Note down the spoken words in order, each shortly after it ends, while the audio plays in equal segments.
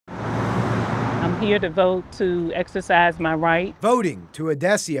here to vote to exercise my right. Voting to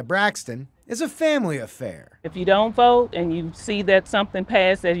Odessia Braxton is a family affair. If you don't vote and you see that something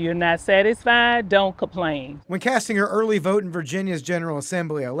passed that you're not satisfied, don't complain. When casting her early vote in Virginia's General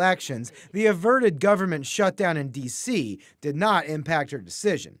Assembly elections, the averted government shutdown in D.C. did not impact her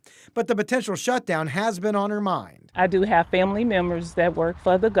decision. But the potential shutdown has been on her mind. I do have family members that work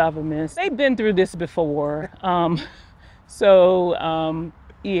for the government. They've been through this before.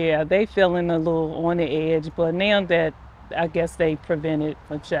 Yeah, they feeling a little on the edge, but now that I guess they prevented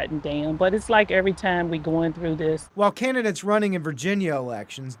from shutting down. But it's like every time we're going through this. While candidates running in Virginia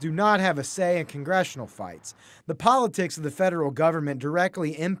elections do not have a say in congressional fights, the politics of the federal government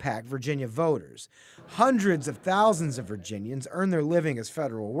directly impact Virginia voters. Hundreds of thousands of Virginians earn their living as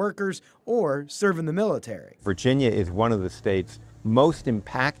federal workers or serve in the military. Virginia is one of the states most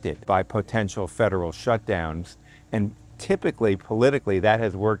impacted by potential federal shutdowns, and typically, politically, that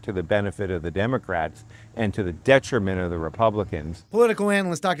has worked to the benefit of the Democrats and to the detriment of the Republicans. Political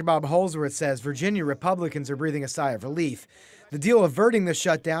analyst Dr. Bob Holsworth says Virginia Republicans are breathing a sigh of relief. The deal averting the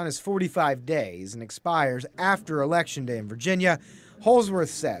shutdown is 45 days and expires after Election Day in Virginia. Holsworth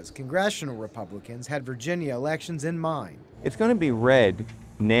says congressional Republicans had Virginia elections in mind. It's going to be read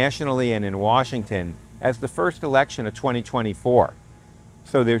nationally and in Washington as the first election of 2024.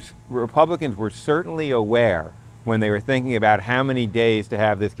 So Republicans were certainly aware when they were thinking about how many days to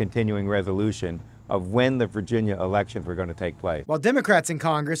have this continuing resolution of when the Virginia elections were going to take place. While Democrats in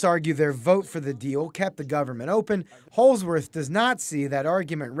Congress argue their vote for the deal kept the government open, Holsworth does not see that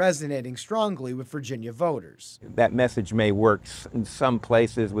argument resonating strongly with Virginia voters. That message may work in some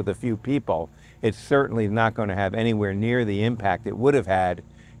places with a few people. It's certainly not going to have anywhere near the impact it would have had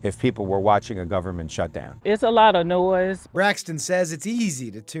if people were watching a government shutdown. It's a lot of noise. Braxton says it's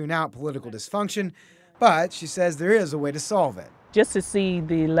easy to tune out political dysfunction, but she says there is a way to solve it. Just to see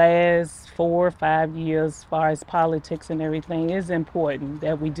the last 4 or 5 years as far as politics and everything is important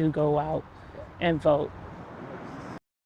that we do go out and vote.